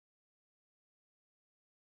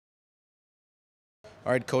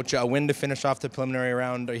All right, Coach, a win to finish off the preliminary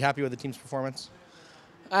round. Are you happy with the team's performance?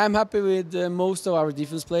 I'm happy with most of our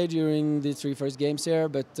defense play during the 3 first games here,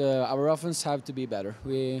 but our offense have to be better.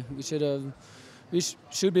 We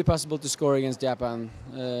should be possible to score against Japan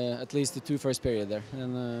at least the 2 first period there,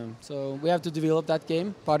 and so we have to develop that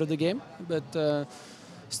game, part of the game, but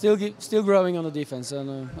still growing on the defense,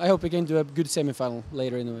 and I hope we can do a good semifinal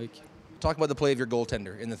later in the week. Talk about the play of your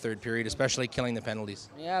goaltender in the third period, especially killing the penalties.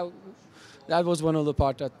 Yeah. That was one of the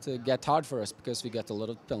parts that got hard for us because we got a lot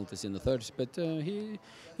of penalties in the third. But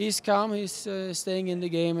he's calm, he's staying in the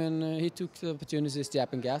game, and he took the opportunities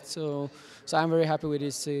Japan got. So I'm very happy with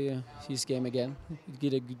his game again. He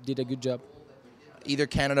did a good job. Either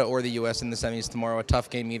Canada or the U.S. in the semis tomorrow, a tough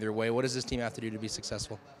game either way. What does this team have to do to be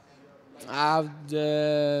successful?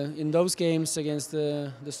 In those games against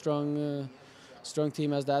the strong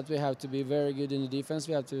team as that, we have to be very good in the defense.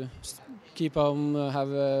 We have to keep on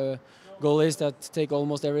have goalies that take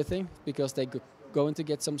almost everything because they're going to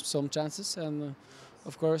get some chances, and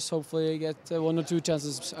of course hopefully get 1 or 2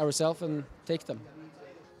 chances ourselves and take them.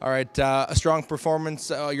 All right, a strong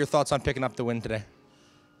performance. Your thoughts on picking up the win today?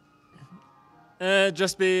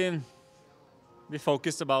 Just be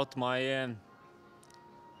focused about my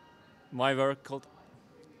work,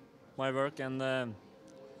 and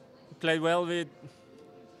played well. We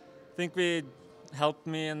think we helped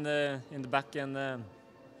me in the back, and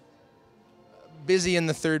busy in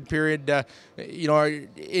the third period.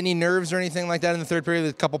 Any nerves or anything like that in the third period?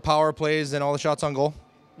 A couple power plays and all the shots on goal?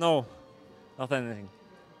 No, not anything.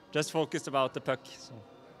 Just focused about the puck. So.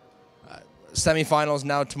 Semifinals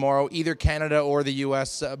now tomorrow, either Canada or the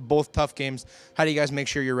U.S., both tough games. How do you guys make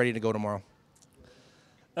sure you're ready to go tomorrow?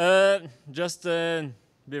 Just be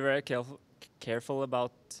very careful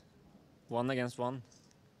about 1 against 1.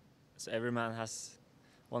 So every man has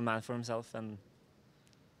 1 man for himself, and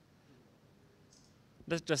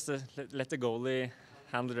just let the goalie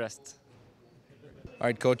handle the rest. All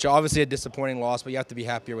right, Coach, obviously a disappointing loss, but you have to be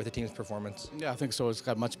happier with the team's performance. Yeah, I think so. It's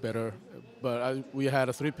got much better. But we had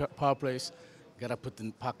a 3 power plays, got to put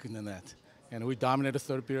the puck in the net. And we dominated the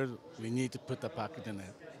third period. We need to put the puck in the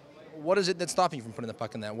net. What is it that's stopping you from putting the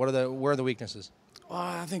puck in that? Where are the weaknesses? Well,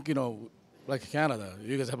 I think, like Canada,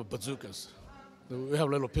 you guys have bazookas. We have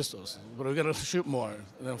little pistols, but we got to shoot more.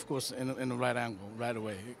 And then, of course, in the right angle, right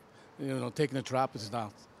away. Taking the trap is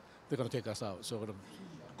not. They're going to take us out. So with a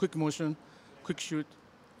quick motion, quick shoot,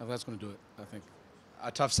 and that's going to do it, I think. A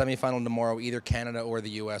tough semifinal tomorrow, either Canada or the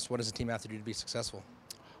U.S. What does the team have to do to be successful?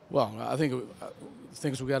 Well, I think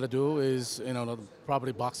things we got to do is,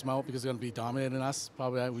 probably box them out because they're going to be dominating us.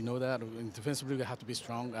 Probably we know that. And defensively, we have to be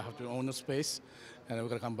strong. I have to own the space, and we're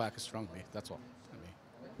going to come back strongly. That's all.